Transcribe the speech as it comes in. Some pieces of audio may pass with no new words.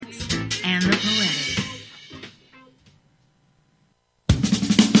and the poetic.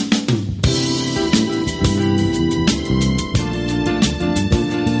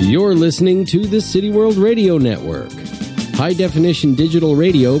 You're listening to the City World Radio Network, high-definition digital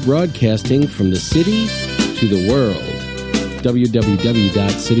radio broadcasting from the city to the world.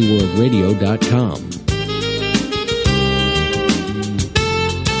 www.cityworldradio.com.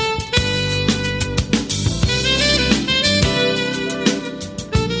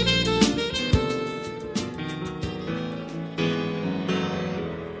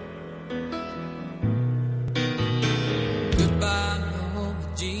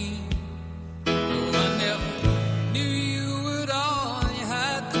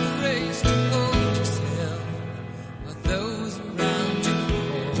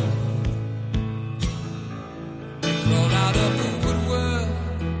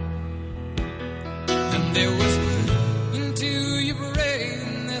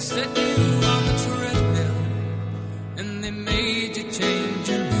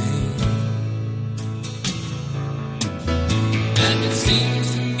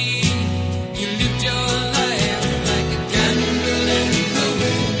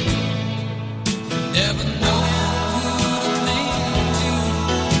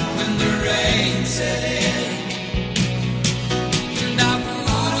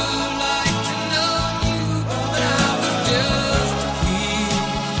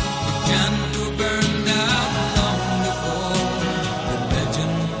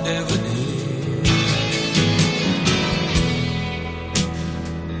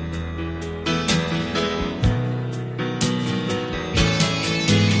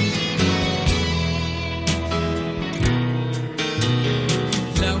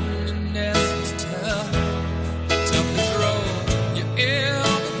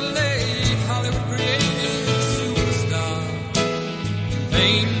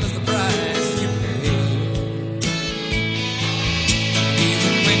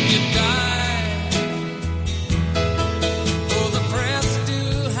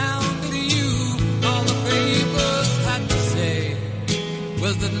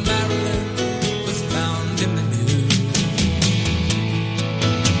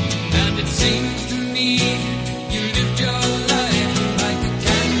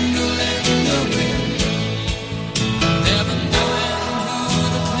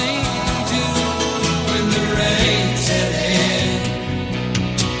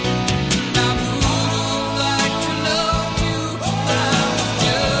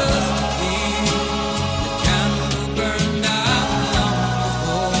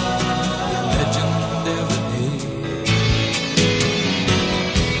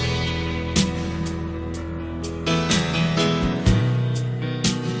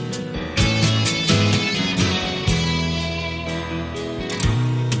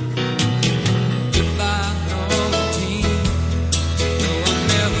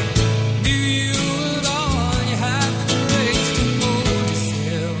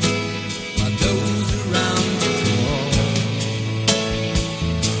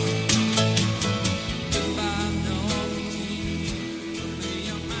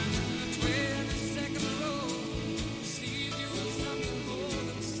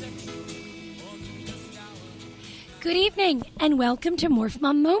 Good evening and welcome to Morph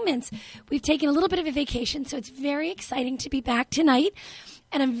Mom Moments. We've taken a little bit of a vacation, so it's very exciting to be back tonight.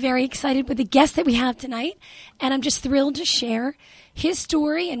 And I'm very excited with the guest that we have tonight. And I'm just thrilled to share his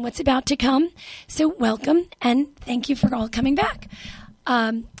story and what's about to come. So welcome and thank you for all coming back.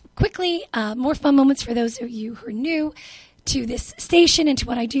 Quickly, Morph Mom Moments for those of you who are new to this station and to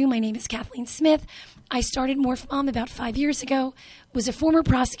what I do. My name is Kathleen Smith. I started Morph Mom about 5 years ago, was a former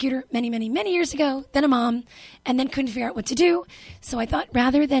prosecutor many years ago, then a mom, and then couldn't figure out what to do. So I thought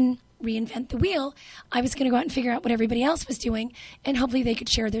rather than reinvent the wheel, I was going to go out and figure out what everybody else was doing, and hopefully they could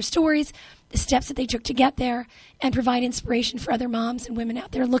share their stories, the steps that they took to get there, and provide inspiration for other moms and women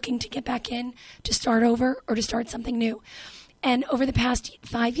out there looking to get back in, to start over, or to start something new. And over the past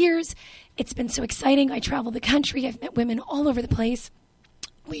 5 years, it's been so exciting. I travel the country. I've met women all over the place.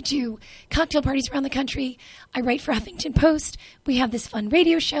 We do cocktail parties around the country. I write for Huffington Post. We have this fun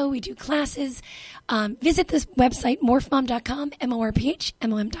radio show. We do classes. Visit this website, morphmom.com,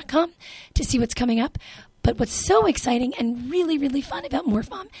 morphmom.com, to see what's coming up. But what's so exciting and really, really fun about Morph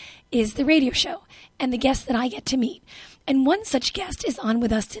Mom is the radio show and the guests that I get to meet. And one such guest is on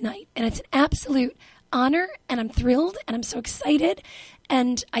with us tonight. And it's an absolute honor, and I'm thrilled, and I'm so excited.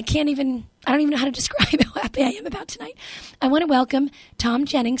 And I don't even know how to describe how happy I am about tonight. I want to welcome Tom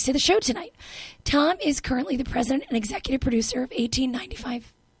Jennings to the show tonight. Tom is currently the president and executive producer of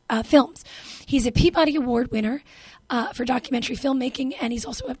 1895 Films. He's a Peabody Award winner, for documentary filmmaking, and he's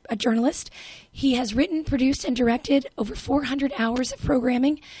also a journalist. He has written, produced, and directed over 400 hours of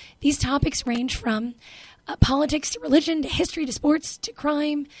programming. These topics range from politics to religion to history to sports to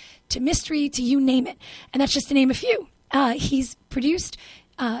crime to mystery to you name it. And that's just to name a few. He's produced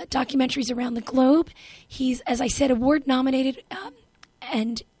documentaries around the globe. He's, as I said, award-nominated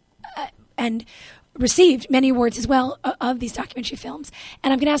and received many awards as well of these documentary films.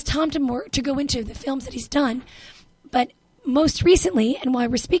 And I'm going to ask Tom to go into the films that he's done. But most recently, and why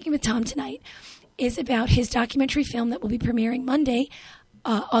we're speaking with Tom tonight, is about his documentary film that will be premiering Monday,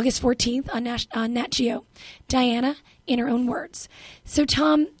 August 14th on Nat Geo, Diana in Her Own Words. So,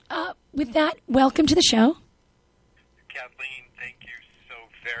 Tom, with that, welcome to the show. Kathleen, thank you so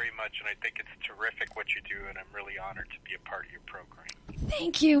very much, and I think it's terrific what you do, and I'm really honored to be a part of your program.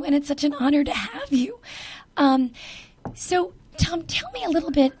 Thank you, and it's such an honor to have you. So, Tom, tell me a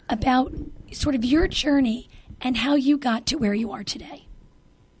little bit about sort of your journey and how you got to where you are today.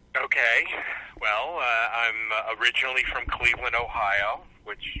 Okay. Well, I'm originally from Cleveland, Ohio,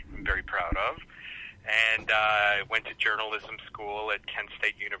 which I'm very proud of, and went to journalism school at Kent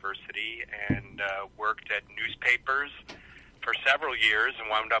State University and worked at newspapers for several years and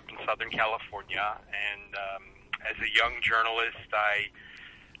wound up in Southern California. And as a young journalist, I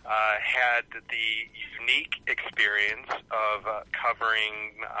had the unique experience of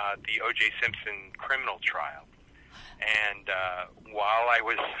covering the O.J. Simpson criminal trial. And while I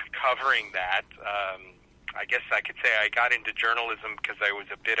was covering that, I guess I could say I got into journalism because I was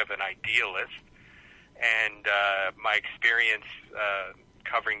a bit of an idealist. And my experience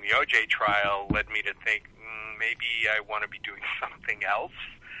covering the O.J. trial led me to think maybe I want to be doing something else.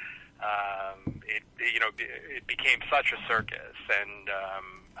 It became such a circus, and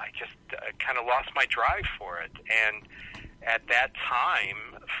I just kind of lost my drive for it. And at that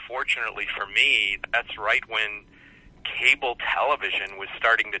time, fortunately for me, that's right when cable television was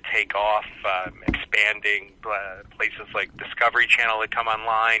starting to take off, expanding. Places like Discovery Channel had come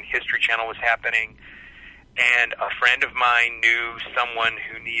online, History Channel was happening, and a friend of mine knew someone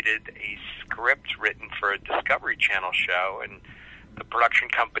who needed a script written for a Discovery Channel show, and the production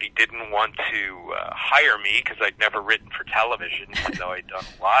company didn't want to hire me because I'd never written for television, even though I'd done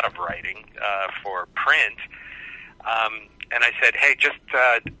a lot of writing for print. And I said, hey, just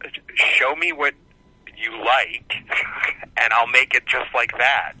show me what you like, and I'll make it just like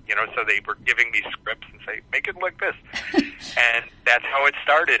that. So they were giving me scripts and say, make it like this. And that's how it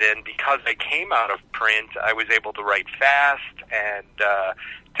started. And because I came out of print, I was able to write fast and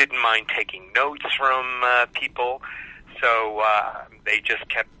didn't mind taking notes from people. So they just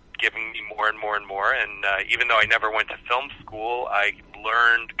kept giving me more and more and more. And even though I never went to film school, I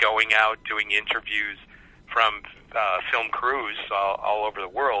learned going out doing interviews from film crews all over the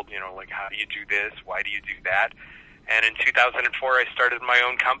world, like how do you do this? Why do you do that? And in 2004, I started my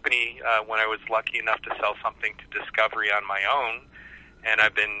own company when I was lucky enough to sell something to Discovery on my own. And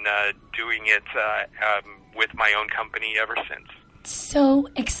I've been doing it with my own company ever since. So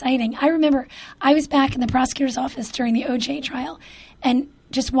exciting. I remember I was back in the prosecutor's office during the O.J. trial and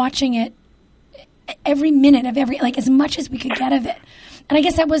just watching it every minute of as much as we could get of it. And I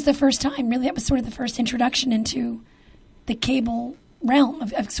guess that was the first time, really. That was sort of the first introduction into the cable realm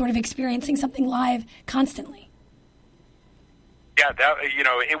of sort of experiencing something live constantly. Yeah,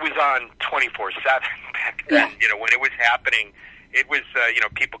 it was on 24/7 back then. Yeah. When it was happening, it was,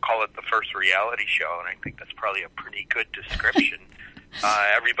 people call it the first reality show, and I think that's probably a pretty good description.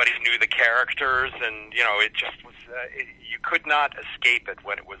 Everybody knew the characters, and, it just was, you could not escape it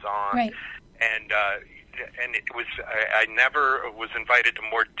when it was on. Right. And it was, I never was invited to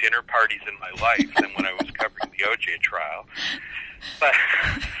more dinner parties in my life than when I was covering the O.J. trial. But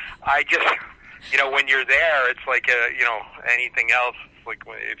I just, when you're there, it's like, anything else. It's like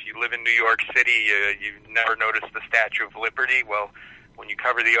if you live in New York City, you never notice the Statue of Liberty. Well, when you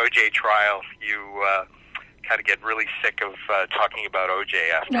cover the O.J. trial, you kind of get really sick of talking about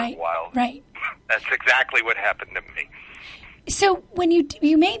O.J. after a while. Right. That's exactly what happened to me. So when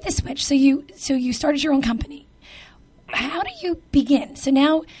you made the switch, so you started your own company. How do you begin? So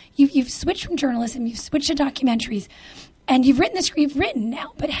now you've switched from journalism, you've switched to documentaries, and you've written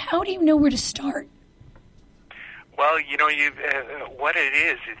now. But how do you know where to start? Well, what it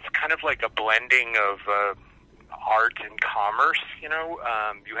is, it's kind of like a blending of art and commerce.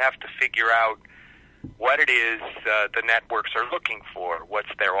 You have to figure out what it is the networks are looking for. What's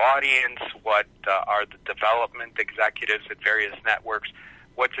their audience? What are the development executives at various networks?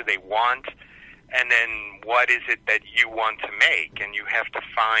 What do they want? And then what is it that you want to make? And you have to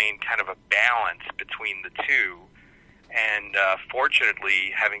find kind of a balance between the two. And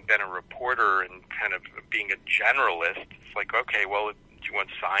fortunately, having been a reporter and kind of being a generalist, it's like, okay, well, do you want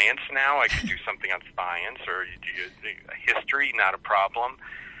science now? I could do something on science, or do you history? Not a problem.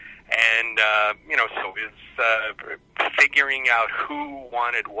 And so it's figuring out who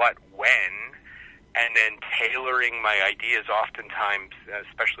wanted what when, and then tailoring my ideas. Oftentimes,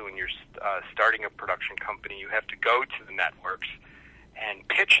 especially when you're starting a production company, you have to go to the networks and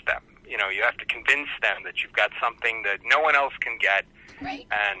pitch them. You have to convince them that you've got something that no one else can get, right,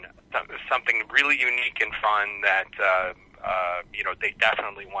 and something really unique and fun that they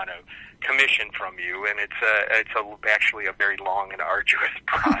definitely want to commission from you. And it's actually a very long and arduous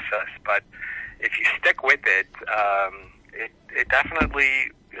process, but if you stick with it, it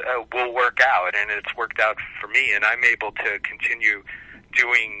definitely will work out, and it's worked out for me. And I'm able to continue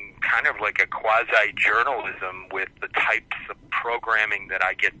doing kind of like a quasi-journalism with the types of programming that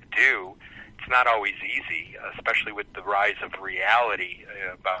I get to do. It's not always easy, especially with the rise of reality.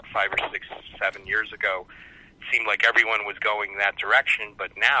 About 5 or 6, 7 years ago, it seemed like everyone was going that direction,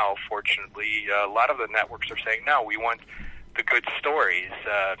 but now, fortunately, a lot of the networks are saying, no, we want the good stories,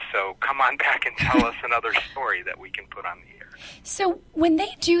 so come on back and tell us another story that we can put on the air. So when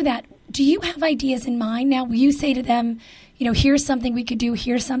they do that, do you have ideas in mind? Now, will you say to them, here's something we could do,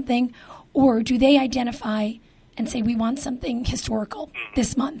 here's something, or do they identify and say, we want something historical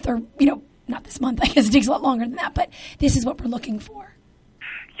this month, or, not this month, I guess it takes a lot longer than that, but this is what we're looking for?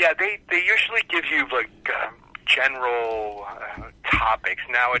 Yeah, they usually give you, general topics.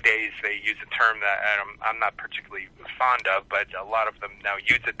 Nowadays, they use a term that I'm not particularly fond of, but a lot of them now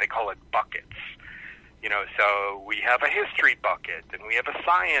use it. They call it buckets. So we have a history bucket, and we have a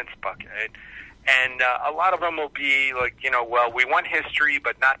science bucket, and a lot of them will be like, well, we want history,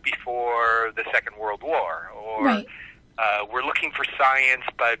 but not before the Second World War, or right. We're looking for science,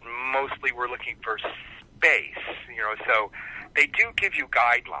 but mostly we're looking for space. So they do give you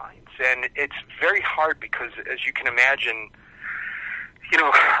guidelines, and it's very hard because, as you can imagine,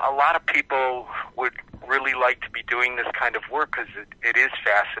 a lot of people would really like to be doing this kind of work because it is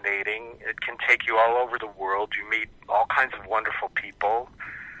fascinating. It can take you all over the world. You meet all kinds of wonderful people,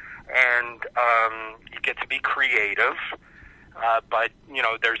 and you get to be creative. But,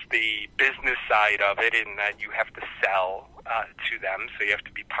 there's the business side of it in that you have to sell to them, so you have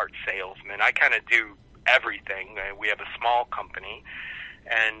to be part salesman. I kind of do everything. We have a small company,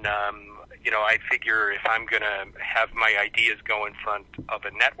 and I figure if I'm going to have my ideas go in front of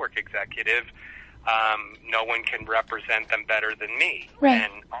a network executive, no one can represent them better than me. Right.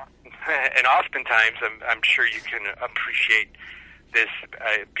 And oftentimes, I'm sure you can appreciate this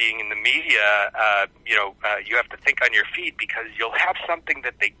being in the media. You have to think on your feet because you'll have something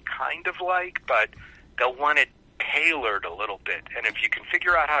that they kind of like, but they'll want it tailored a little bit. And if you can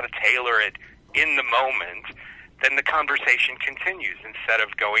figure out how to tailor it in the moment, then the conversation continues instead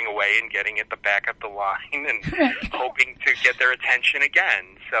of going away and getting at the back of the line and hoping to get their attention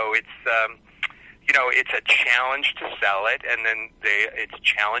again. So it's it's a challenge to sell it, and then it's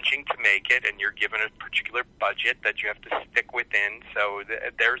challenging to make it, and you're given a particular budget that you have to stick within. So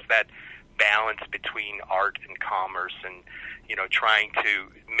there's that balance between art and commerce, and trying to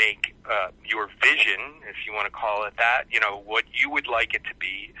make your vision, if you want to call it that, what you would like it to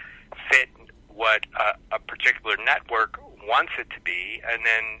be, fit what a particular network wants it to be, and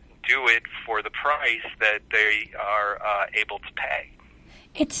then do it for the price that they are able to pay.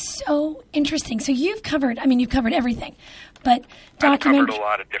 It's so interesting. So you've covered everything, but I've covered a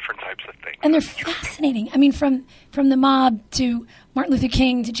lot of different types of things. And they're fascinating. I mean, from the mob to Martin Luther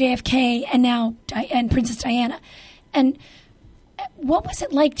King to JFK and now and Princess Diana. And what was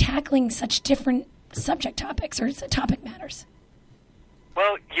it like tackling such different subject topics or topic matters?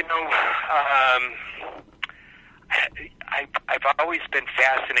 Well, I've always been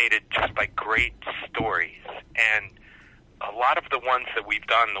fascinated just by great stories, and a lot of the ones that we've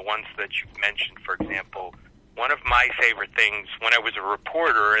done, the ones that you've mentioned, for example, one of my favorite things when I was a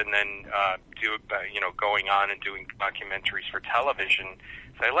reporter and then going on and doing documentaries for television,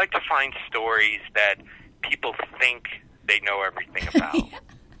 is I like to find stories that people think they know everything about.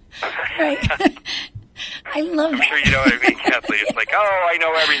 Right. I love that. I'm sure you know what I mean, Kathleen. It's like, I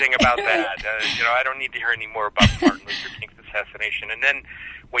know everything about that. I don't need to hear any more about Martin Luther King's assassination. And then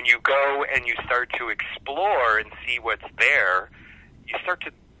when you go and you start to explore and see what's there, you start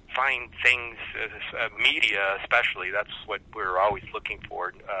to find things, media especially, that's what we're always looking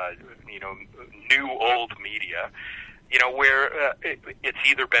for, new, old media, where it's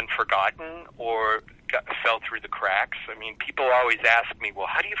either been forgotten or fell through the cracks. I mean, people always ask me, well,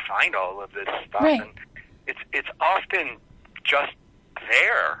 how do you find all of this stuff? Right. And it's often just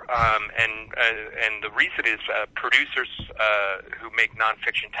there, and the reason is producers who make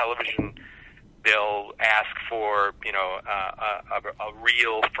nonfiction television, they'll ask for a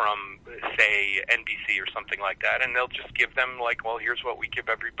reel from, say, NBC or something like that, and they'll just give them like, well, here's what we give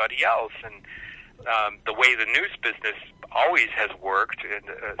everybody else. And the way the news business always has worked, and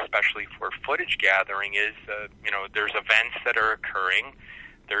especially for footage gathering, is there's events that are occurring.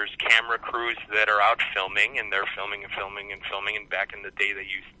 There's camera crews that are out filming, and they're filming and filming and filming. And back in the day, they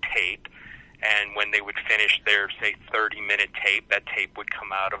used tape. And when they would finish their, say, 30-minute tape, that tape would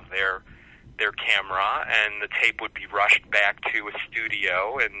come out of their camera, and the tape would be rushed back to a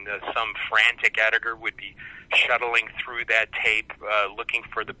studio, and some frantic editor would be shuttling through that tape, looking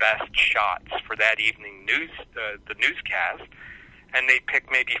for the best shots for that evening the newscast. And they'd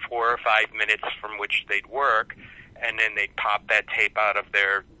pick maybe 4 or 5 minutes from which they'd work. And then they'd pop that tape out of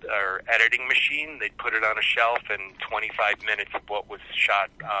their editing machine. They'd put it on a shelf, and 25 minutes of what was shot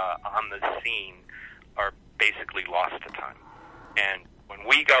on the scene are basically lost to time. And when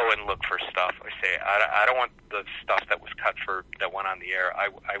we go and look for stuff, I say, I don't want the stuff that was cut that went on the air.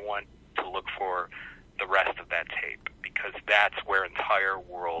 I want to look for the rest of that tape, because that's where entire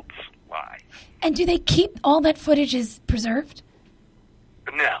worlds lie. And do they keep all that footage is preserved?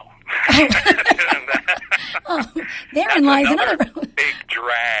 No. Therein lies another big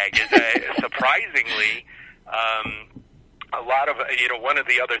drag. Surprisingly, a lot of one of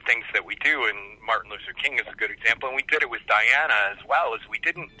the other things that we do, and Martin Luther King is a good example, and we did it with Diana as well, is we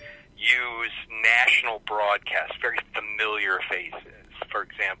didn't use national broadcasts, very familiar faces, for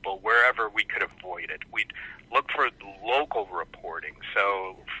example, wherever we could avoid it. We'd look for local reporting.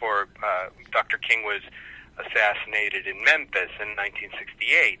 So for Dr. King was assassinated in Memphis in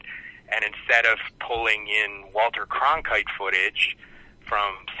 1968, and instead of pulling in Walter Cronkite footage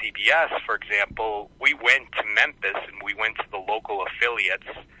from CBS, for example, we went to Memphis and we went to the local affiliates,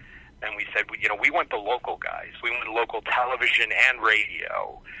 and we said, we want the local guys. We want local television and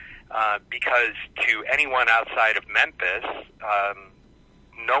radio, because to anyone outside of Memphis,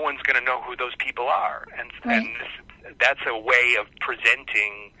 no one's going to know who those people are. And that's a way of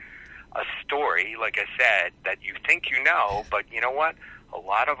presenting a story, like I said, that you think you know, but you know what? A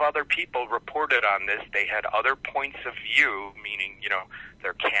lot of other people reported on this. They had other points of view, meaning,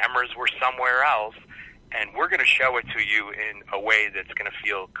 their cameras were somewhere else, and we're going to show it to you in a way that's going to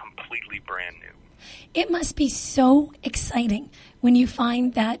feel completely brand new. It must be so exciting when you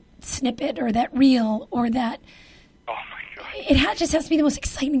find that snippet or that reel or that... Oh, my God. It just has to be the most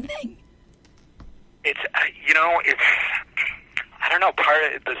exciting thing. It's, I don't know,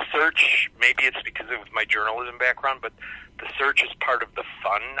 part of the search, maybe it's because of my journalism background, but the search is part of the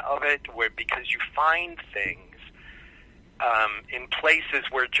fun of it, because you find things in places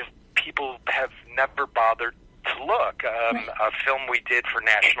where just people have never bothered to look. A film we did for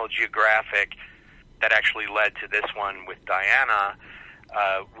National Geographic that actually led to this one with Diana,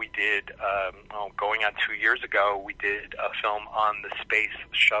 we did, going on 2 years ago, we did a film on the Space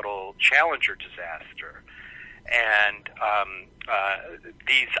Shuttle Challenger disaster. And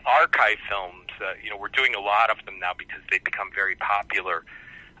these archive films, we're doing a lot of them now because they've become very popular.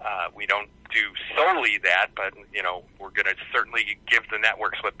 We don't do solely that, but, we're going to certainly give the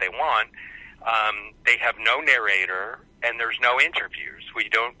networks what they want. They have no narrator, and there's no interviews. We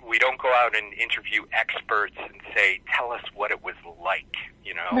don't go out and interview experts and say, tell us what it was like,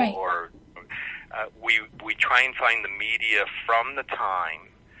 right. Or we try and find the media from the time,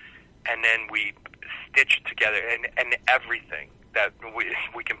 and then we stitch together and everything that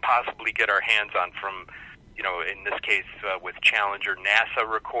we can possibly get our hands on from, in this case with Challenger, NASA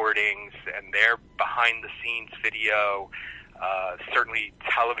recordings and their behind-the-scenes video, certainly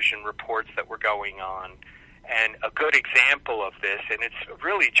television reports that were going on. And a good example of this, and it's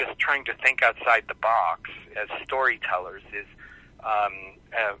really just trying to think outside the box as storytellers, is,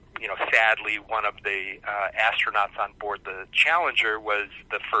 sadly, one of the astronauts on board the Challenger was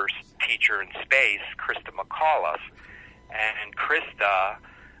the first teacher in space, Krista McAuliffe. And Krista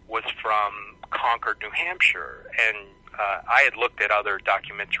was from Concord, New Hampshire. And I had looked at other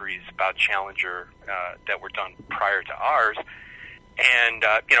documentaries about Challenger that were done prior to ours. And,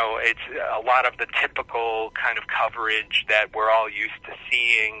 it's a lot of the typical kind of coverage that we're all used to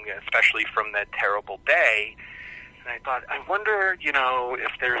seeing, especially from that terrible day. And I thought, I wonder,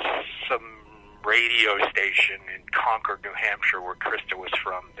 if there's some radio station in Concord, New Hampshire, where Krista was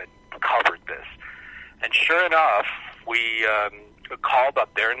from, that covered this. And sure enough, we called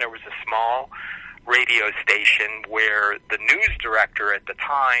up there, and there was a small radio station where the news director at the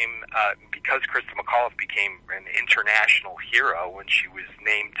time, because Krista McAuliffe became an international hero when she was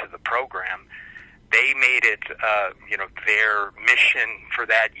named to the program, they made it, their mission for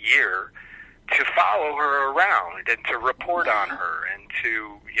that year to follow her around and to report on her and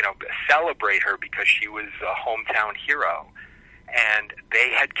to, celebrate her because she was a hometown hero. And they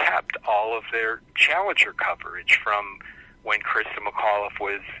had kept all of their Challenger coverage from when Krista McAuliffe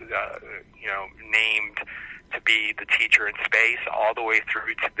was, named to be the teacher in space, all the way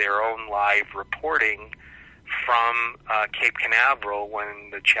through to their own live reporting from Cape Canaveral when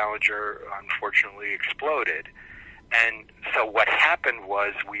the Challenger unfortunately exploded. And so what happened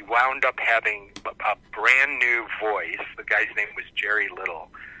was we wound up having a brand new voice. The guy's name was Jerry Little.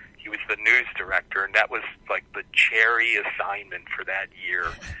 He was the news director, and that was like the cherry assignment for that year.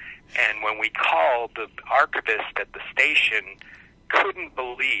 And when we called, the archivist at the station couldn't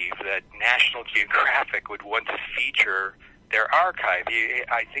believe that National Geographic would want to feature their archive.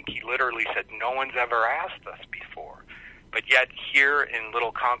 I think he literally said, no one's ever asked us before. But yet here in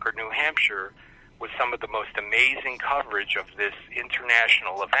Little Concord, New Hampshire, was some of the most amazing coverage of this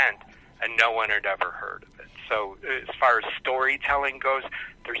international event, and no one had ever heard of it. So as far as storytelling goes,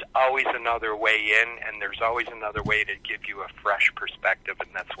 there's always another way in, and there's always another way to give you a fresh perspective, and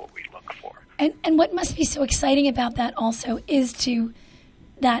that's what we look for. And what must be so exciting about that also is to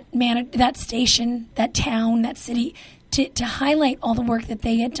that station, that town, that city, to highlight all the work that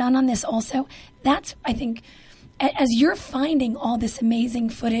they had done on this also. That's, I think, as you're finding all this amazing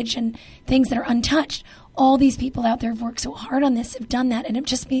footage and things that are untouched, all these people out there have worked so hard on this, have done that, and it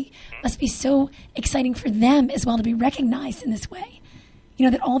must be so exciting for them as well to be recognized in this way.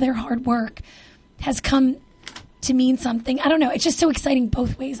 That all their hard work has come to mean something. I don't know. It's just so exciting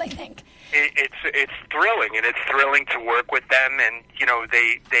both ways, I think. It's thrilling, and it's thrilling to work with them. And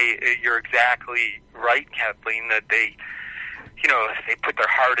they you're exactly right, Kathleen, that they put their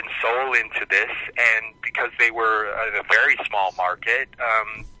heart and soul into this, and because they were a very small market,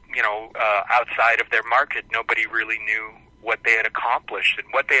 outside of their market, nobody really knew what they had accomplished, and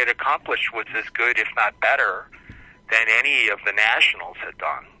what they had accomplished was as good, if not better, than any of the nationals had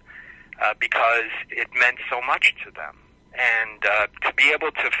done, because it meant so much to them. And to be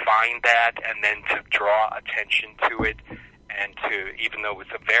able to find that and then to draw attention to it, and to, even though it was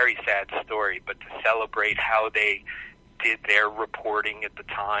a very sad story, but to celebrate how they did their reporting at the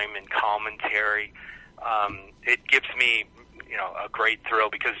time and commentary, it gives me, a great thrill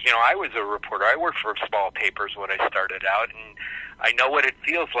because, I was a reporter. I worked for small papers when I started out, and I know what it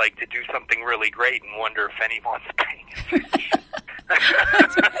feels like to do something really great and wonder if anyone's paying attention.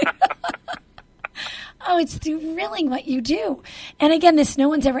 Oh, it's thrilling what you do. And again, no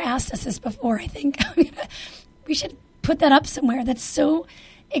one's ever asked us this before. I think we should put that up somewhere. That's so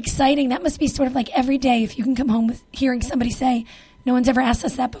exciting. That must be sort of like every day if you can come home with hearing somebody say, no one's ever asked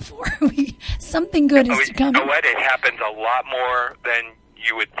us that before. Something good is to come. You know what? It happens a lot more than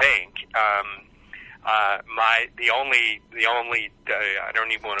you would think. The only I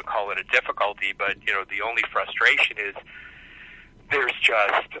don't even want to call it a difficulty, but the only frustration is there's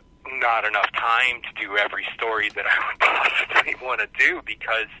just not enough time to do every story that I would possibly want to do,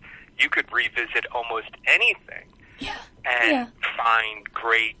 because you could revisit almost anything and find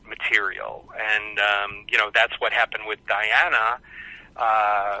great material. And that's what happened with Diana.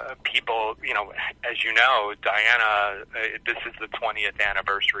 People, as you know, Diana, this is the 20th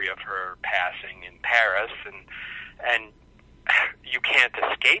anniversary of her passing in Paris, and you can't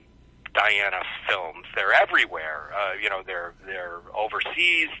escape Diana films. They're everywhere. They're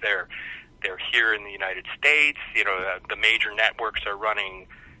overseas. They're here in the United States. The major networks are running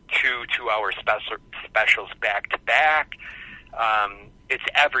two-hour specials back to back. It's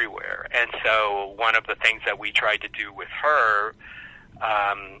everywhere. And so one of the things that we tried to do with her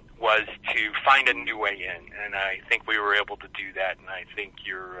was to find a new way in, and I think we were able to do that. And I think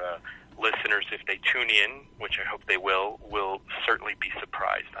your listeners, if they tune in, which I hope they will certainly be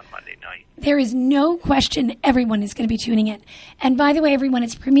surprised on Monday night. There is no question everyone is going to be tuning in. And by the way, everyone,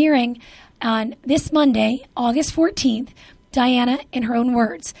 it's premiering on this Monday, August 14th, Diana in Her Own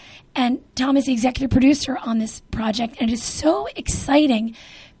Words. And Tom is the executive producer on this project, and it is so exciting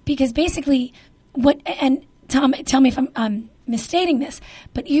because basically and Tom, tell me if I'm misstating this,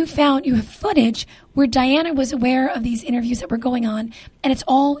 but you have footage where Diana was aware of these interviews that were going on, and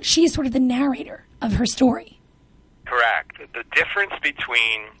she is sort of the narrator of her story. Correct. The difference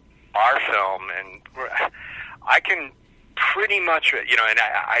between our film and I can pretty much, and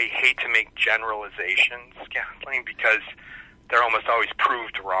I hate to make generalizations, Kathleen, because they're almost always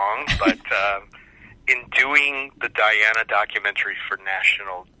proved wrong, but in doing the Diana documentary for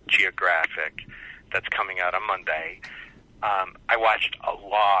National Geographic that's coming out on Monday, I watched a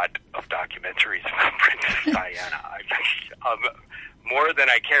lot of documentaries about Princess Diana. more than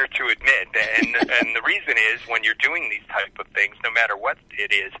I care to admit. And the reason is, when you're doing these type of things, no matter what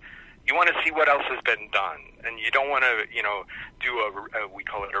it is, you want to see what else has been done, and you don't want to, do we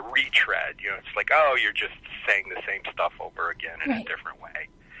call it a retread. It's like, oh, you're just saying the same stuff over again in a different way.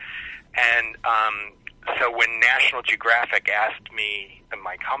 And so when National Geographic asked me and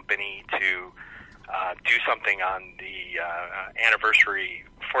my company to do something on the anniversary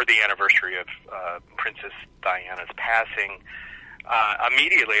of Princess Diana's passing,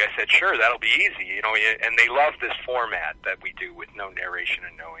 immediately I said, sure, that'll be easy. And they love this format that we do with no narration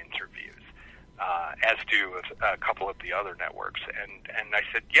and no interviews, as do a couple of the other networks. And I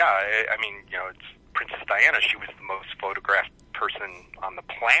said, yeah, it's Princess Diana. She was the most photographed person on the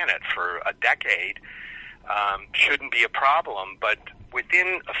planet for a decade. Shouldn't be a problem. But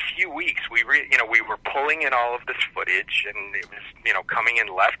within a few weeks, we were pulling in all of this footage, and it was, coming in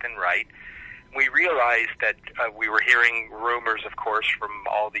left and right. We realized that we were hearing rumors, of course, from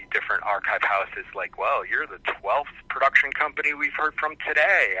all the different archive houses, like, well, you're the 12th production company we've heard from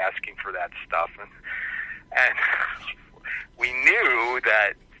today asking for that stuff. And we knew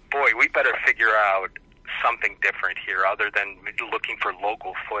that, boy, we better figure out something different here other than looking for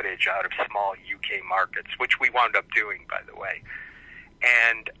local footage out of small UK markets, which we wound up doing, by the way.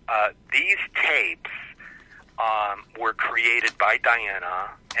 And these tapes were created by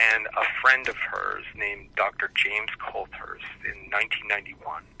Diana and a friend of hers named Dr. James Colthurst in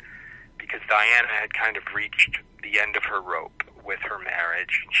 1991, because Diana had kind of reached the end of her rope with her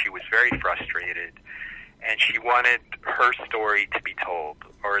marriage. She was very frustrated, and she wanted her story to be told,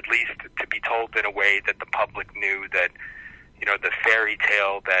 or at least to be told in a way that the public knew that, the fairy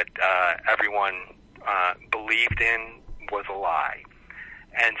tale that everyone believed in was a lie.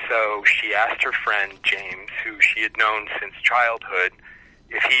 And so she asked her friend, James, who she had known since childhood,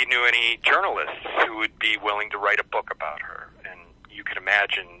 if he knew any journalists who would be willing to write a book about her. And you can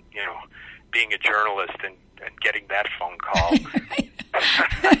imagine, being a journalist and getting that phone call.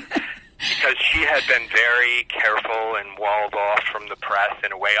 Because she had been very careful and walled off from the press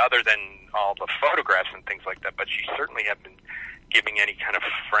in a way, other than all the photographs and things like that. But she certainly had been giving any kind of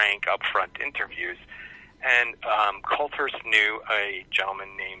frank, upfront interviews. And Colthurst knew a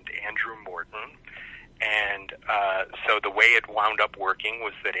gentleman named Andrew Morton, and so the way it wound up working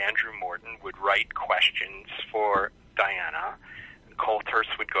was that Andrew Morton would write questions for Diana.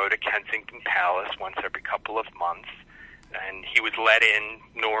 Colthurst would go to Kensington Palace once every couple of months, and he was let in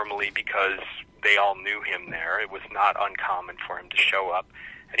normally because they all knew him there. It was not uncommon for him to show up,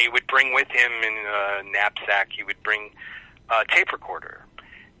 and he would bring with him in a knapsack, he would bring a tape recorder.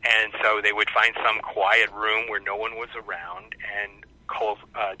 And so they would find some quiet room where no one was around, and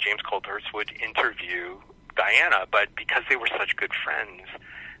James Colthurst would interview Diana. But because they were such good friends,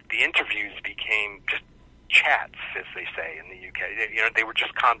 the interviews became just chats, as they say in the UK. They were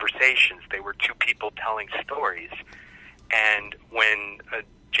just conversations. They were two people telling stories. And when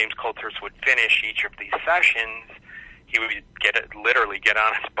James Colthurst would finish each of these sessions, he would literally get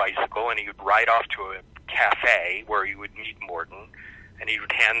on his bicycle, and he would ride off to a cafe where he would meet Morton. And he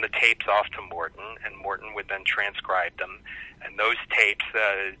would hand the tapes off to Morton, and Morton would then transcribe them. And those tapes,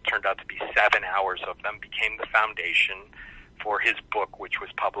 turned out to be 7 hours of them, became the foundation for his book, which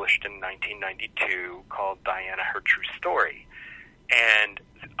was published in 1992, called Diana, Her True Story. And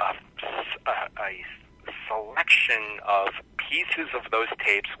a selection of pieces of those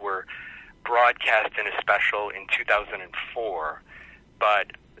tapes were broadcast in a special in 2004, but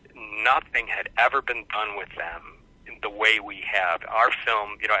nothing had ever been done with them the way we have. Our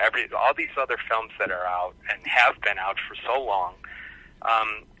film, all these other films that are out and have been out for so long,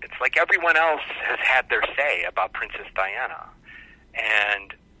 it's like everyone else has had their say about Princess Diana.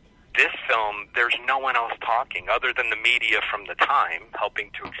 And this film, there's no one else talking other than the media from the time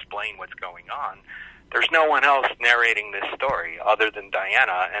helping to explain what's going on. There's no one else narrating this story other than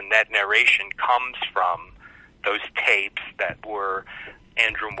Diana, and that narration comes from those tapes that were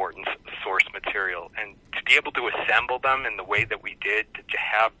Andrew Morton's source material. And to be able to assemble them in the way that we did, to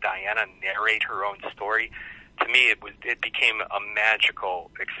have Diana narrate her own story, to me it became a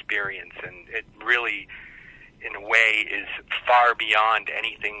magical experience, and it really, in a way, is far beyond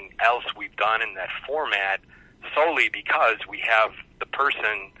anything else we've done in that format, solely because we have the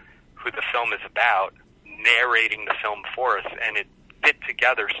person who the film is about narrating the film for us, and it fit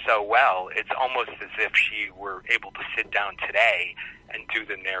together so well. It's almost as if she were able to sit down today and do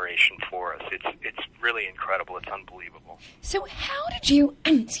the narration for us. It's really incredible. It's unbelievable. So how did you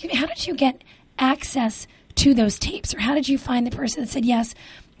get access to those tapes, or how did you find the person that said, yes,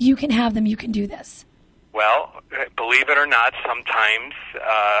 you can have them, you can do this? Well, believe it or not, sometimes, and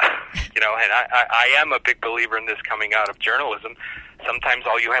I am a big believer in this coming out of journalism, sometimes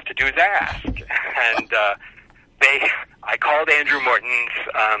all you have to do is ask. And I called Andrew Morton's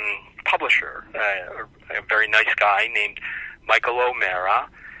publisher, a very nice guy named Michael O'Mara,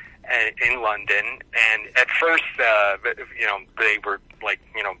 in London. And at first, they were like,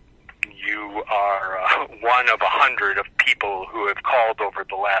 you are one of 100 of people who have called over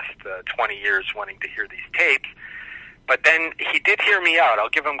the last 20 years wanting to hear these tapes. But then he did hear me out. I'll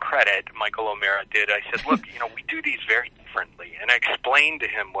give him credit. Michael O'Mara did. I said, look, we do these very differently. And I explained to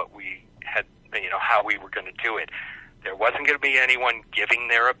him what we had, how we were going to do it. There wasn't going to be anyone giving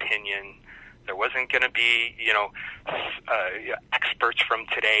their opinion. There wasn't going to be, experts from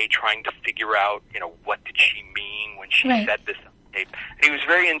today trying to figure out, what did she mean when she said this tape. And he was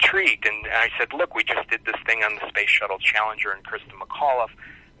very intrigued. And I said, look, we just did this thing on the Space Shuttle Challenger and Krista McAuliffe.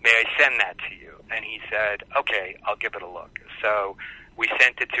 May I send that to you? And he said, okay, I'll give it a look. So we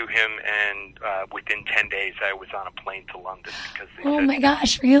sent it to him, and within 10 days I was on a plane to London because they said, my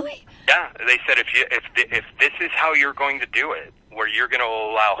gosh, really? Yeah, they said if this is how you're going to do it, where you're going to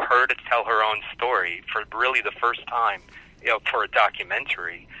allow her to tell her own story for really the first time, for a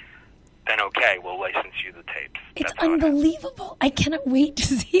documentary, then okay, we'll license you the tapes. It's unbelievable. I cannot wait to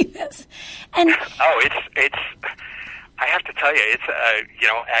see this. And it's. I have to tell you, it's.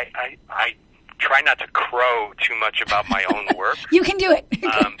 I try not to crow too much about my own work. You can do it.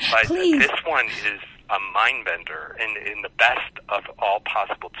 But Please. This one is a mind bender in the best of all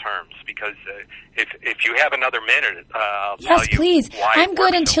possible terms, because if you have another minute, I'll tell you. Yes, please. Why I'm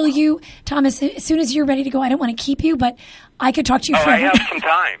good until you, Thomas, as soon as you're ready to go. I don't want to keep you, but I could talk to you forever. I have some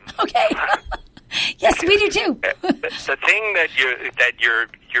time. Okay. Yes, we do too. The thing that your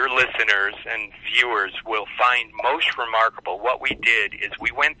listeners and viewers will find most remarkable, what we did is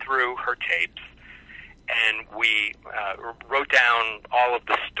we went through her tapes and we wrote down all of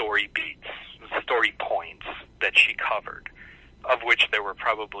the story beats, story points that she covered, of which there were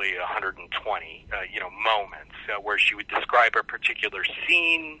probably 120, moments where she would describe a particular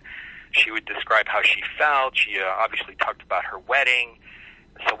scene. She would describe how she felt. She obviously talked about her wedding.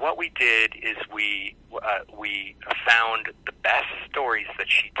 So what we did is we found the best stories that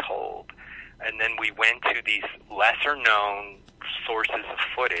she told, and then we went to these lesser-known sources of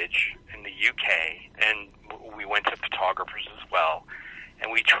footage in the UK, and we went to photographers as well,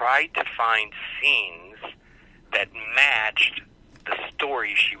 and we tried to find scenes that matched the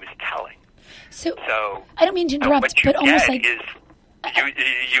story she was telling. So I don't mean to interrupt, but almost like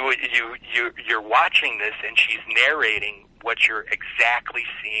you're watching this, and she's narrating what you're exactly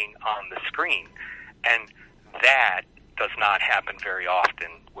seeing on the screen. And that does not happen very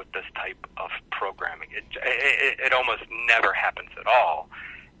often with this type of programming. It almost never happens at all.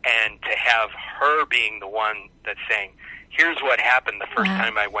 And to have her being the one that's saying, here's what happened the first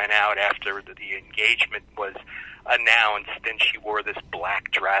time I went out after the engagement was announced, and she wore this black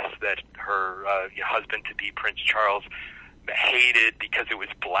dress that her husband-to-be, Prince Charles, hated because it was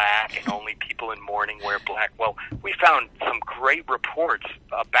black and only people in mourning wear black. Well, we found some great reports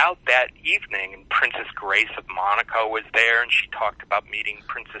about that evening, and Princess Grace of Monaco was there, and she talked about meeting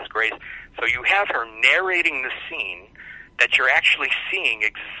Princess Grace. So you have her narrating the scene that you're actually seeing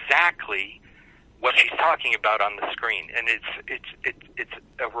exactly what she's talking about on the screen, and it's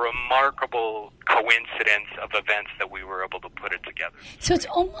a remarkable coincidence of events that we were able to put it together. So it's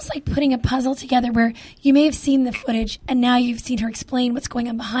almost like putting a puzzle together where you may have seen the footage, and now you've seen her explain what's going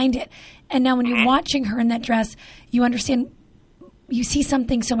on behind it, and now when you're watching her in that dress, you understand, you see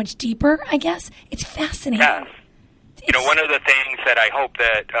something so much deeper, I guess. It's fascinating. Yes. One of the things that I hope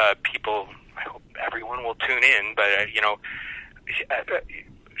that I hope everyone will tune in, but,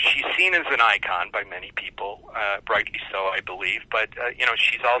 she's seen as an icon by many people, rightly so, I believe. But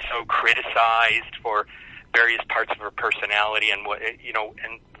she's also criticized for various parts of her personality, and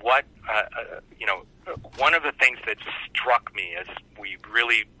one of the things that struck me as we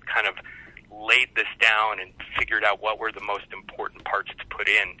really kind of laid this down and figured out what were the most important parts to put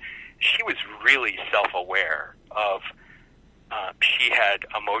in, she was really self-aware of. She had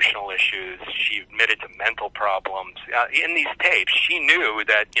emotional issues. She admitted to mental problems. In these tapes, she knew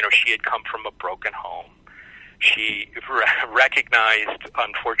that, she had come from a broken home. She recognized,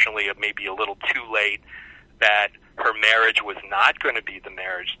 unfortunately, maybe a little too late, that her marriage was not going to be the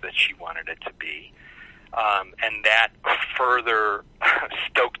marriage that she wanted it to be. And that further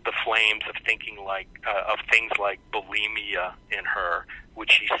stoked the flames of of things like bulimia in her,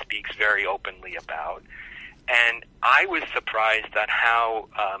 which she speaks very openly about. And I was surprised at how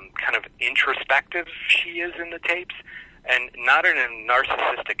kind of introspective she is in the tapes, and not in a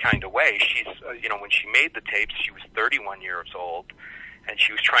narcissistic kind of way. She's, when she made the tapes, she was 31 years old, and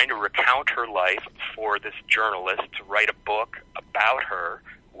she was trying to recount her life for this journalist to write a book about her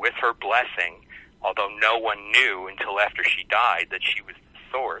with her blessing, although no one knew until after she died that she was the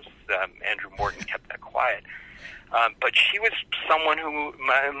source. Andrew Morton kept that quiet. But she was someone who,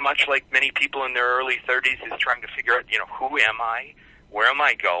 much like many people in their early 30s, is trying to figure out, who am I? Where am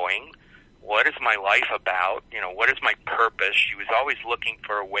I going? What is my life about? What is my purpose? She was always looking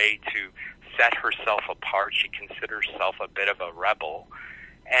for a way to set herself apart. She considered herself a bit of a rebel.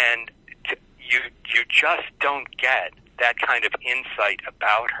 And you just don't get that kind of insight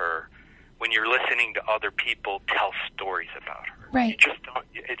about her when you're listening to other people tell stories about her. Right. You just don't.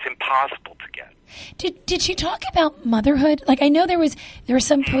 It's impossible to get. Did she talk about motherhood? Like, I know there was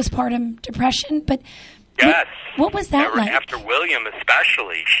some postpartum depression, but yes, what was that like? After William,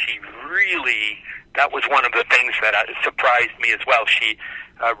 especially, she really. That was one of the things that surprised me as well. She,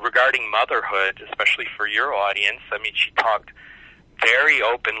 regarding motherhood, especially for your audience, I mean, she talked very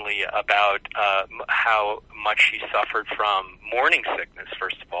openly about how much she suffered from morning sickness,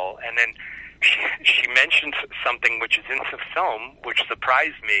 first of all, and then she mentioned something which is in the film, which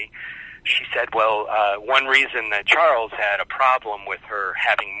surprised me. She said, well, one reason that Charles had a problem with her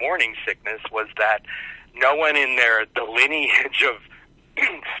having morning sickness was that no one in the lineage of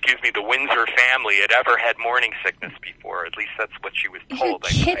the Windsor family had ever had morning sickness before. At least that's what she was told.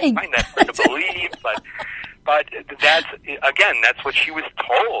 You're kidding. I find that hard to believe, but that's what she was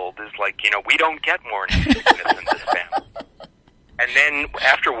told, is like, we don't get morning sickness in this family. And then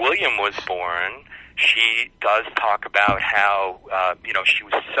after William was born, she does talk about how, she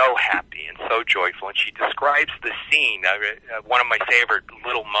was so happy and so joyful. And she describes the scene. One of my favorite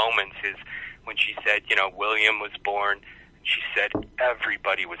little moments is when she said, William was born. She said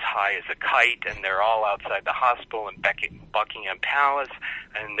everybody was high as a kite, and they're all outside the hospital in Buckingham Palace,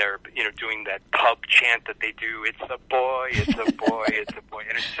 and they're, doing that pub chant that they do, it's a boy, it's a boy, it's a boy.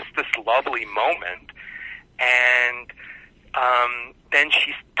 And it's just this lovely moment. And then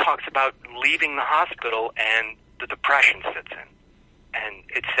she talks about leaving the hospital, and the depression sets in. And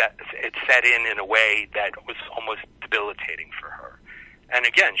it set in a way that was almost debilitating for her. And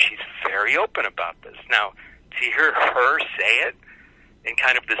again, she's very open about this. Now, to hear her say it in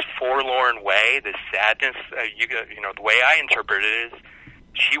kind of this forlorn way, this sadness, the way I interpret it is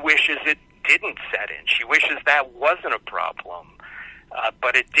she wishes it didn't set in. She wishes that wasn't a problem,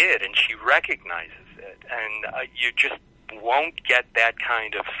 but it did, and she recognizes it. And you just won't get that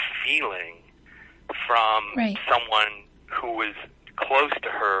kind of feeling from someone who is close to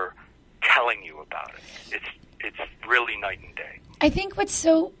her telling you about it. It's really night and day. I think what's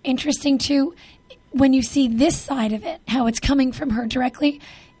so interesting, too, when you see this side of it, how it's coming from her directly,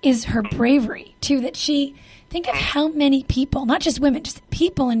 is her bravery, too, that she, think of how many people, not just women, just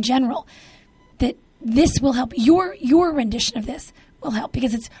people in general, that this will help. Your rendition of this will help,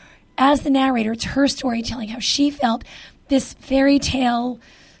 because it's, as the narrator, it's her storytelling, how she felt this fairy tale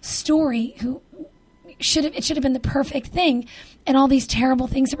story, it should have been the perfect thing, and all these terrible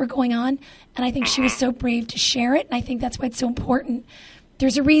things that were going on. And I think she was so brave to share it, and I think that's why it's so important.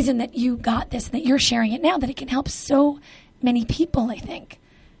 There's a reason that you got this and that you're sharing it now, that it can help so many people, I think.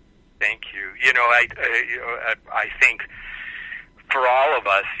 Thank you. I think for all of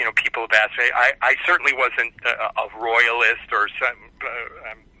us, people have asked me, I certainly wasn't a royalist or some,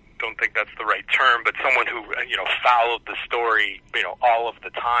 I don't think that's the right term, but someone who, followed the story, all of the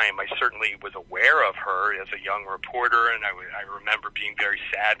time. I certainly was aware of her as a young reporter, and I remember being very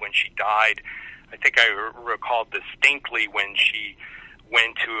sad when she died. I think I recall distinctly when she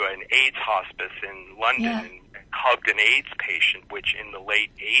went to an AIDS hospice in London and hugged an AIDS patient, which in the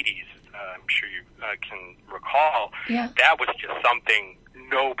late 80s, I'm sure you can recall, that was just something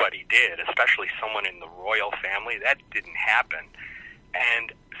nobody did, especially someone in the royal family. That didn't happen.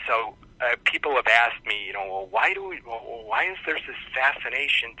 And so people have asked me, well, why is there this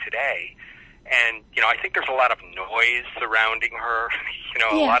fascination today? And, I think there's a lot of noise surrounding her.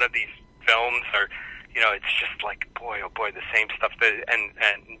 A lot of these films are, it's just like, boy, oh boy, the same stuff. And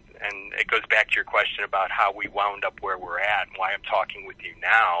it goes back to your question about how we wound up where we're at and why I'm talking with you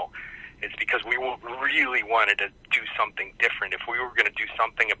now. Is because we really wanted to do something different. If we were going to do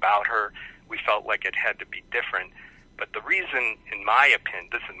something about her, we felt like it had to be different. But the reason, in my opinion,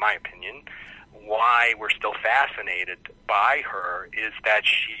 this is my opinion, why we're still fascinated by her is that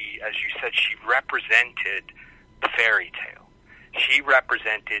she, as you said, she represented the fairy tale. She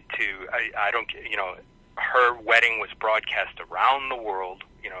represented her wedding was broadcast around the world.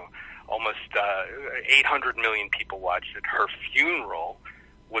 Almost 800 million people watched it. Her funeral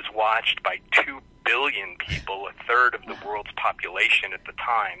was watched by 2 billion people, a third of the world's population at the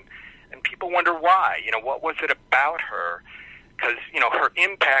time. And people wonder why. What was it about her? because, her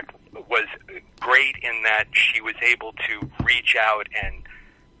impact was great in that she was able to reach out and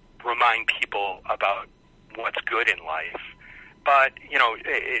remind people about what's good in life. But,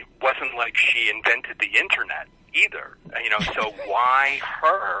 it wasn't like she invented the internet either, so why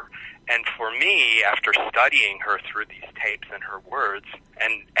her? And for me, after studying her through these tapes and her words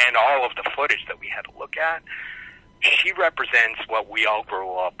and all of the footage that we had to look at, she represents what we all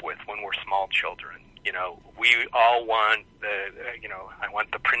grow up with when we're small children. We all want I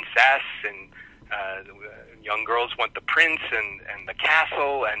want the princess, and young girls want the prince and the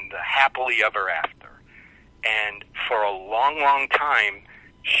castle and the happily ever after. And for a long, long time,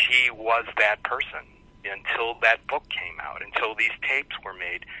 she was that person until that book came out, until these tapes were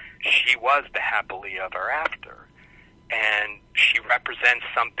made. She was the happily ever after. And she represents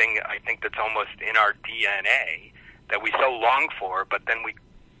something, I think, that's almost in our DNA that we so long for, but then we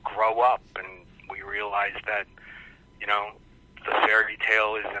grow up and we realize that, the fairy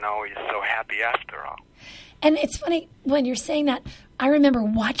tale isn't always so happy after all. And it's funny, when you're saying that, I remember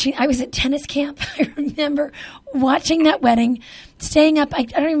I was at tennis camp. I remember watching that wedding, staying up. I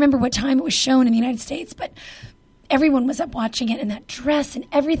don't remember what time it was shown in the United States, but everyone was up watching it, and that dress and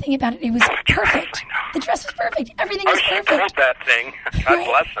everything about it, it was perfect. The dress was perfect. Everything was perfect. She pulled that thing. God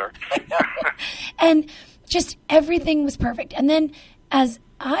bless her. And just everything was perfect. And then as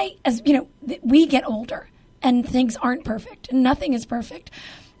we get older and things aren't perfect and nothing is perfect.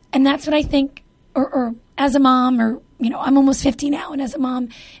 And that's what I think, or as a mom, or, I'm almost 50 now, and as a mom,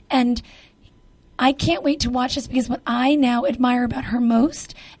 and I can't wait to watch this, because what I now admire about her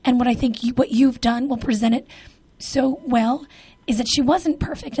most, and what I think what you've done will present it so well, is that she wasn't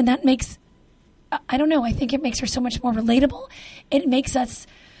perfect. And that makes, I don't know, I think it makes her so much more relatable. It makes us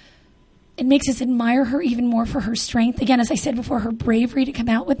admire her even more for her strength. Again, as I said before, her bravery to come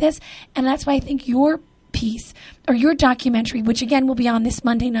out with this. And that's why I think your piece, or your documentary, which again will be on this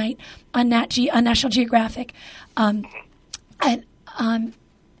Monday night on National Geographic,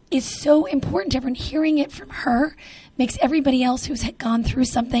 is so important to everyone. Hearing it from her makes everybody else who's gone through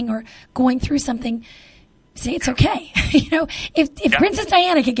something or going through something say it's okay. If Princess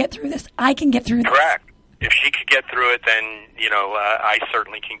Diana could get through this, I can get through this. Correct. If she could get through it, then, I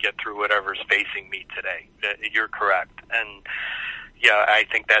certainly can get through whatever's facing me today. You're correct. And, yeah, I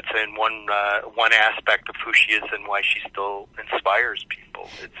think that's in one aspect of who she is and why she still inspires people.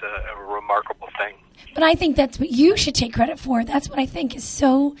 It's a remarkable thing. But I think that's what you should take credit for. That's what I think is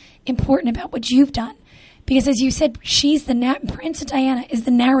so important about what you've done. Because as you said, she's Princess Diana is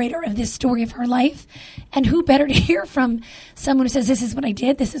the narrator of this story of her life. And who better to hear from someone who says, this is what I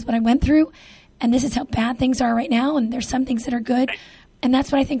did, this is what I went through, and this is how bad things are right now, and there's some things that are good. And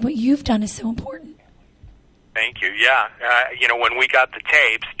that's what I think what you've done is so important. Thank you. Yeah. When we got the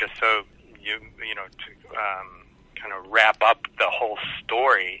tapes, just so to kind of wrap up the whole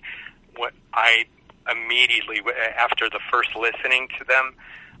story, what I immediately, after the first listening to them,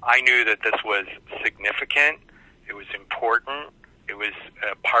 I knew that this was significant. It was important. It was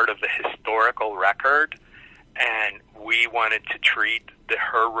a part of the historical record, and we wanted to treat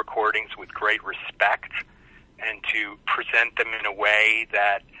her recordings with great respect and to present them in a way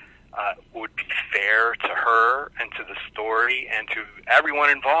that would be fair to her and to the story and to everyone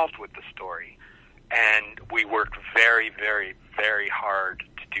involved with the story. And we worked very, very, very hard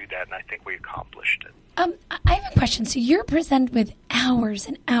to do that, and I think we accomplished it. I have a question. So you're presented with hours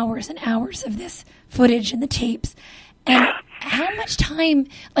and hours and hours of this footage and the tapes. And how much time,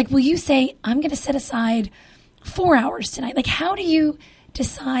 will you say, I'm going to set aside 4 hours tonight? How do you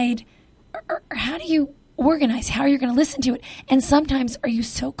decide, or how do you organize how you're going to listen to it? And sometimes are you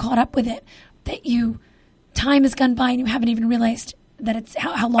so caught up with it that time has gone by and you haven't even realized that it's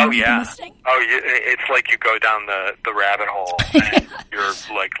how long you've been listening? It's like you go down the rabbit hole and you're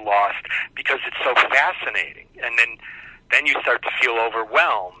lost because it's so fascinating. And then you start to feel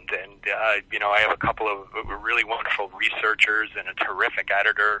overwhelmed. And I have a couple of really wonderful researchers and a terrific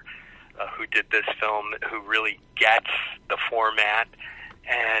editor who did this film, who really gets the format.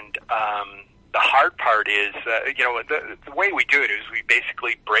 And the hard part is, the way we do it is we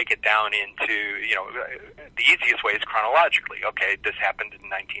basically break it down into, the easiest way is chronologically. Okay, this happened in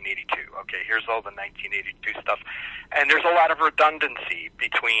 1982. Okay, here's all the 1982 stuff. And there's a lot of redundancy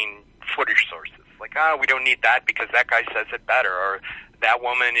between footage sources. We don't need that because that guy says it better, or that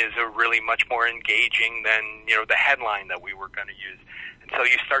woman is a really much more engaging than, the headline that we were going to use. And so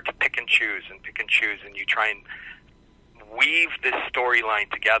you start to pick and choose, and you try and weave this storyline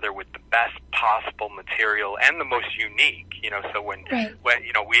together with the best possible material and the most unique, so when I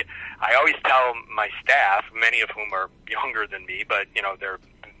always tell my staff, many of whom are younger than me, but, they're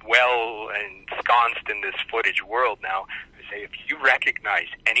well ensconced in this footage world now, I say, if you recognize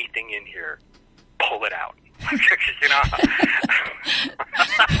anything in here, pull it out. You know,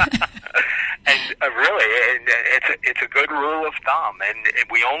 and really, it's a good rule of thumb. And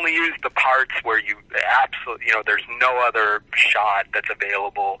we only use the parts where you absolutely, you know, there's no other shot that's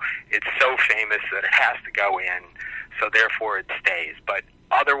available. It's so famous that it has to go in, so therefore it stays. But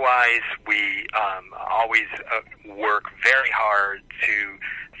otherwise, we always work very hard to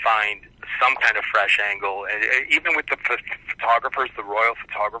find some kind of fresh angle. And even with the photographers, the royal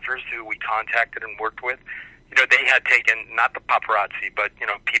photographers who we contacted and worked with, you know, they had taken, not the paparazzi, but, you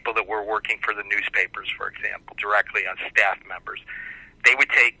know, people that were working for the newspapers, for example, directly on staff members. They would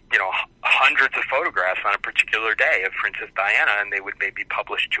take, you know, hundreds of photographs on a particular day of Princess Diana, and they would maybe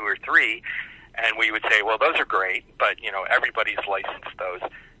publish 2 or 3. And we would say, well, those are great, but, you know, everybody's licensed those.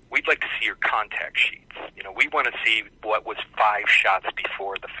 We'd like to see your contact sheets. You know, we want to see what was 5 shots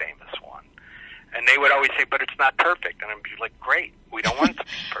before the famous one. And they would always say, but it's not perfect. And I'd be like, great. We don't want it to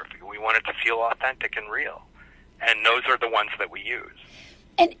be perfect. We want it to feel authentic and real. And those are the ones that we use.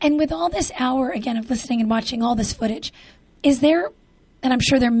 And with all this hour, again, of listening and watching all this footage, is there, and I'm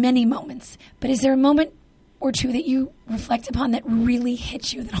sure there are many moments, but is there a moment or two that you reflect upon that really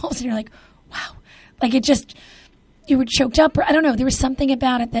hits you, that all of a sudden you're like, wow, like it just, you were choked up, or I don't know, there was something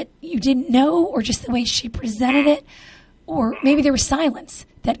about it that you didn't know, or just the way she presented it, or maybe there was silence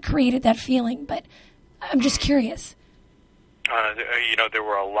that created that feeling, but I'm just curious. You know, there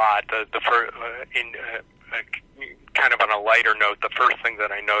were a lot. Kind of on a lighter note, the first thing that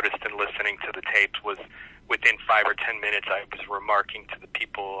I noticed in listening to the tapes was within 5 or 10 minutes, I was remarking to the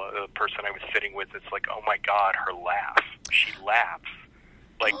people, the person I was sitting with, it's like, oh my God, her laugh. She laughs.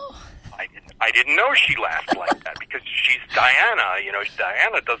 Like, I didn't know she laughed like that, because she's Diana. You know,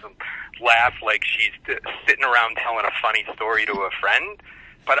 Diana doesn't laugh like she's sitting around telling a funny story to a friend.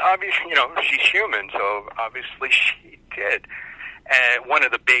 But obviously, you know, she's human, so obviously she did. And one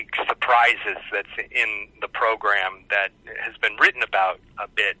of the big surprises that's in the program that has been written about a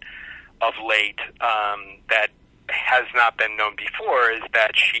bit of late, that has not been known before, is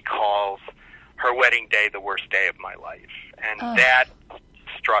that she calls her wedding day the worst day of my life. And that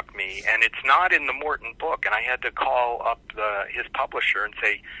struck me. And it's not in the Morton book. And I had to call up his publisher and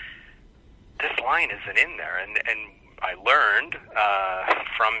say, this line isn't in there. And I learned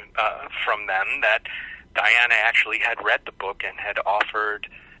from them that Diana actually had read the book and had offered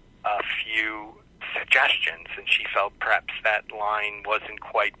a few suggestions, and she felt perhaps that line wasn't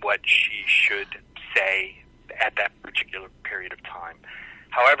quite what she should say at that particular period of time.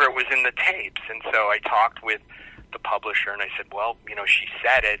 However, it was in the tapes, and so I talked with the publisher, and I said, well, you know, she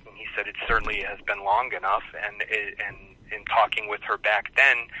said it, and he said it certainly has been long enough, and in talking with her back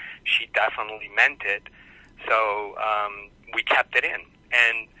then, she definitely meant it, so we kept it in.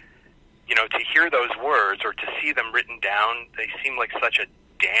 And you know, to hear those words or to see them written down, they seem like such a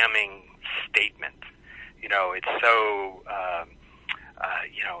damning statement. You know, it's so,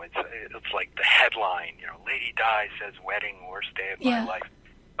 you know, it's like the headline, you know, Lady Di says wedding, worst day of my life.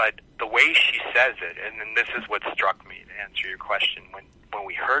 But the way she says it, and then this is what struck me, to answer your question, when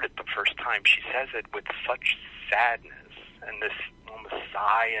we heard it the first time, she says it with such sadness and this almost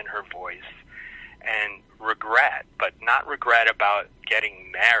sigh in her voice, and regret, but not regret about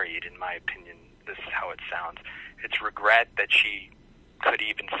getting married, in my opinion. This is how it sounds. It's regret that she could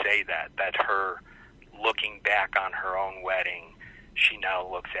even say that her looking back on her own wedding, she now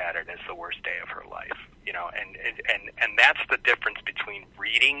looks at it as the worst day of her life. You know, and that's the difference between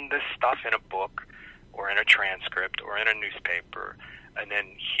reading this stuff in a book or in a transcript or in a newspaper and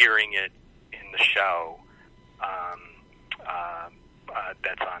then hearing it in the show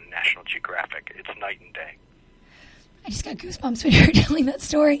that's on National Geographic. It's night and day. I just got goosebumps when you were telling that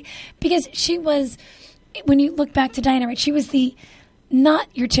story, because she was, when you look back to Diana, right, she was not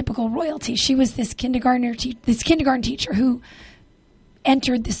your typical royalty. She was this kindergarten teacher who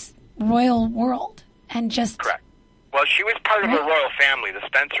entered this royal world and just... Correct. Well, she was part of a royal family. The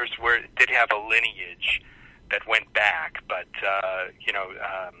Spencers did have a lineage that went back, but, you know,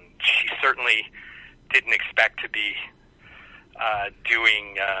 she certainly didn't expect to be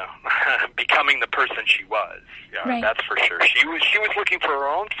becoming the person she was. Right. That's for sure. She was looking for her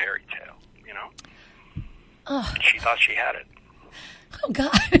own fairy tale, you know. And she thought she had it. Oh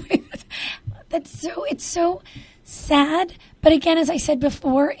God, it's so sad. But again, as I said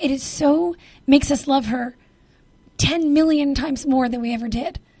before, makes us love her 10 million times more than we ever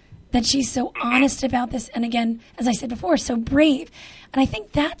did. That she's so honest about this, and again, as I said before, so brave. And I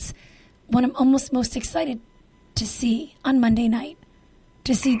think that's what I'm almost most excited to see on Monday night,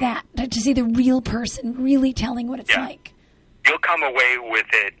 to see the real person really telling what it's like. You'll come away with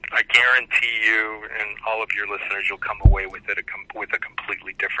it. I guarantee you, and all of your listeners, you'll come away with it with a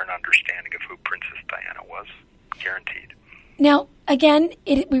completely different understanding of who Princess Diana was. Guaranteed. Now, again,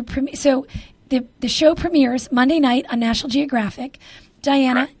 so the show premieres Monday night on National Geographic.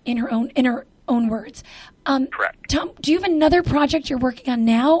 Diana, in her own words. Correct. Tom, do you have another project you're working on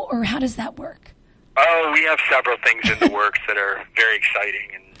now, or how does that work? Oh, we have several things in the works that are very exciting,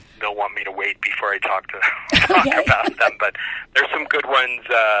 and they'll want me to wait before I talk about them. But there's some good ones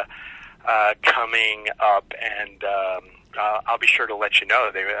coming up, and I'll be sure to let you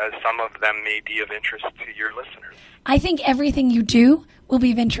know. Some of them may be of interest to your listeners. I think everything you do will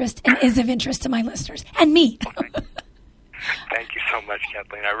be of interest and is of interest to my listeners and me. Thank you so much,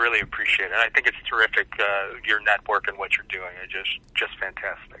 Kathleen. I really appreciate it. I think it's terrific, your network and what you're doing. It's just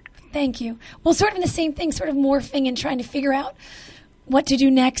fantastic. Thank you. Well, sort of in the same thing, sort of morphing and trying to figure out what to do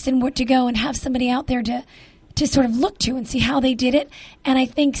next and what to go and have somebody out there to sort of look to and see how they did it. And I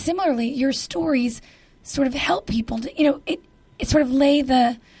think similarly, your stories sort of help people to, it sort of lay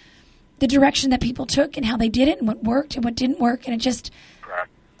the direction that people took and how they did it and what worked and what didn't work. And it just, correct.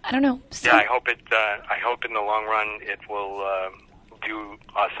 I don't know. So, yeah, I hope in the long run it will do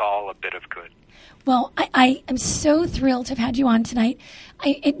us all a bit of good. Well, I am so thrilled to have had you on tonight.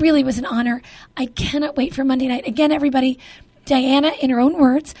 It really was an honor. I cannot wait for Monday night. Again, everybody, Diana, in her own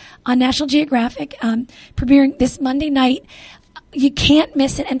words, on National Geographic, premiering this Monday night. You can't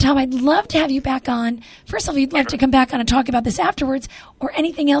miss it. And Tom, I'd love to have you back on. First of all, you'd love to come back on and talk about this afterwards or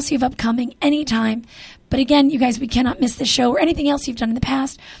anything else you have upcoming anytime. But again, you guys, we cannot miss the show or anything else you've done in the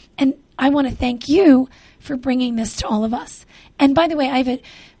past. And I want to thank you for bringing this to all of us. And by the way,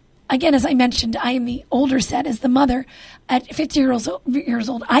 again, as I mentioned, I am the older set as the mother at 50 years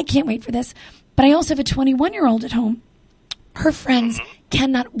old. I can't wait for this. But I also have a 21-year-old at home. Her friends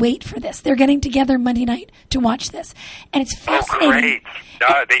cannot wait for this. They're getting together Monday night to watch this. And it's fascinating. Oh,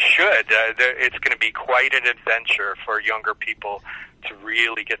 great. They should. It's going to be quite an adventure for younger people to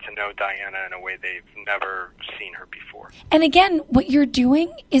really get to know Diana in a way they've never seen her before. And again, what you're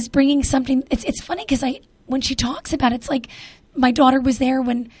doing is bringing something. It's funny because when she talks about it, it's like my daughter was there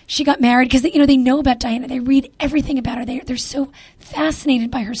when she got married because they know about Diana. They read everything about her. They're so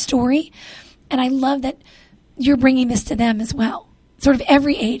fascinated by her story. And I love that you're bringing this to them as well. Sort of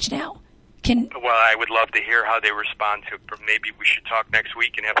every age now. Well, I would love to hear how they respond to it. Maybe we should talk next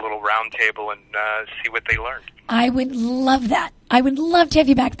week and have a little round table and see what they learned. I would love that. I would love to have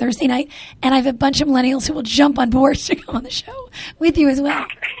you back Thursday night. And I have a bunch of millennials who will jump on board to come on the show with you as well.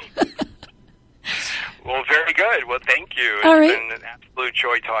 Okay. Well, very good. Well, thank you. It's been an absolute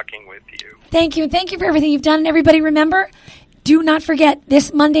joy talking with you. Thank you. And thank you for everything you've done. And everybody, remember, do not forget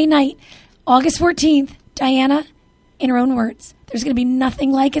this Monday night, August 14th, Diana, in her own words. There's going to be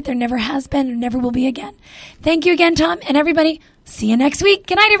nothing like it. There never has been and never will be again. Thank you again, Tom. And everybody, see you next week.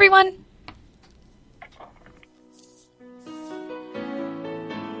 Good night, everyone.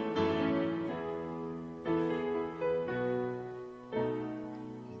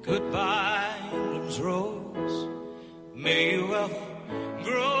 Goodbye, England's rose. May you ever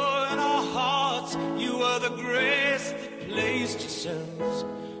grow in our hearts. You are the grace that placed yourselves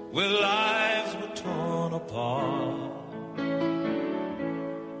where lives were torn apart.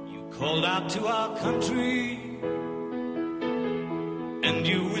 You called out to our country and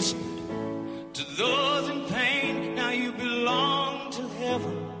you whispered to those in pain. Now you belong to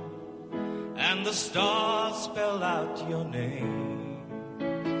heaven and the stars spell out your name.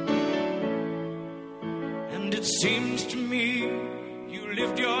 And it seems to me you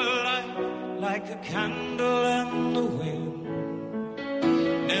lived your life like a candle in the wind,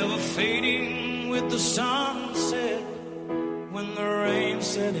 never fading with the sunset when the rain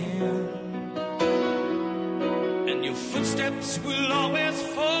set in. And your footsteps will always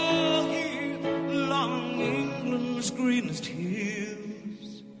fall here along England's greenest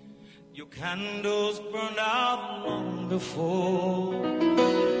hills. Your candles burned out long before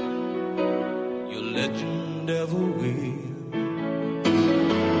your legend ever will.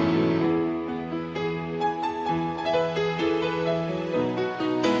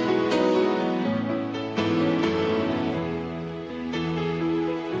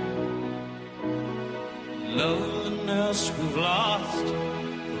 Loveliness we've lost,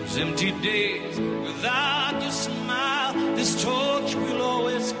 those empty days without your smile. This torch we'll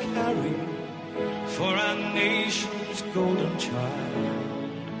always carry for our nation's golden child.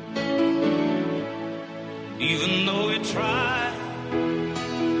 Even though we try,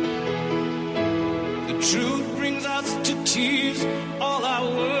 the truth brings us to tears. All our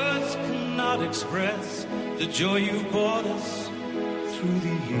words cannot express the joy you've brought us through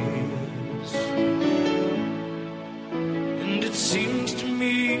the years. And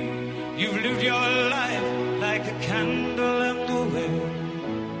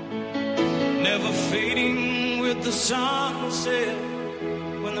never fading with the sunset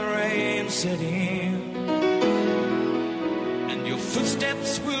when the rain set in. And your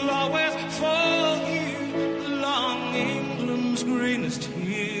footsteps will always fall here along England's greenest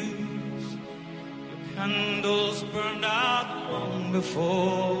hills. Your candles burned out long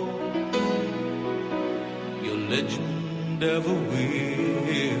before your legend ever will.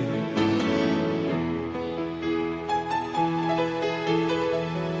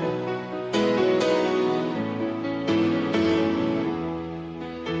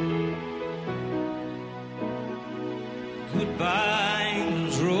 Goodbye,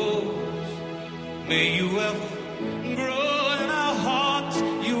 England's rose. May you ever grow in our hearts.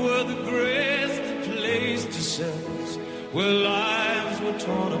 You were the grace that placed yourselves where lives were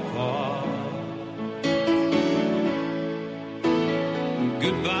torn apart.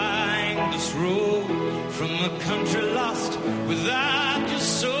 Goodbye, English road, from a country lost without your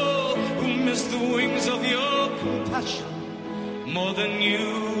soul, who missed the wings of your compassion more than you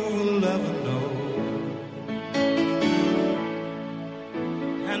will ever know.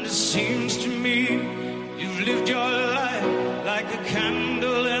 And it seems to me you've lived your life like a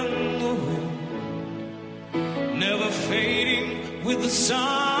candle in the wind, never fading with the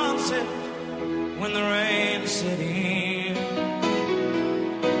sunset when the rain set in.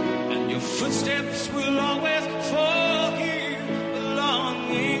 And your footsteps will always fall here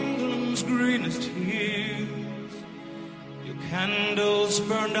along England's greenest hills. Your candles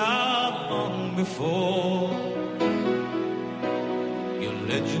burned out long before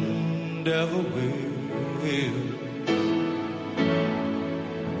legend ever will.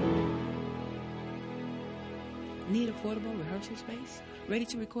 Need affordable rehearsal space? Ready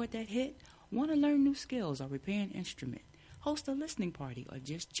to record that hit? Want to learn new skills or repair an instrument? Host a listening party or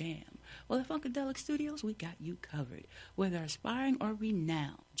just jam? Well, at Funkadelic Studios, we got you covered. Whether aspiring or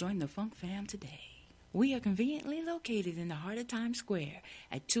renowned, join the Funk fam today. We are conveniently located in the heart of Times Square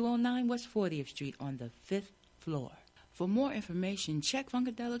at 209 West 40th Street on the 5th floor. For more information, check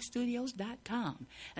FunkadelicStudios.com.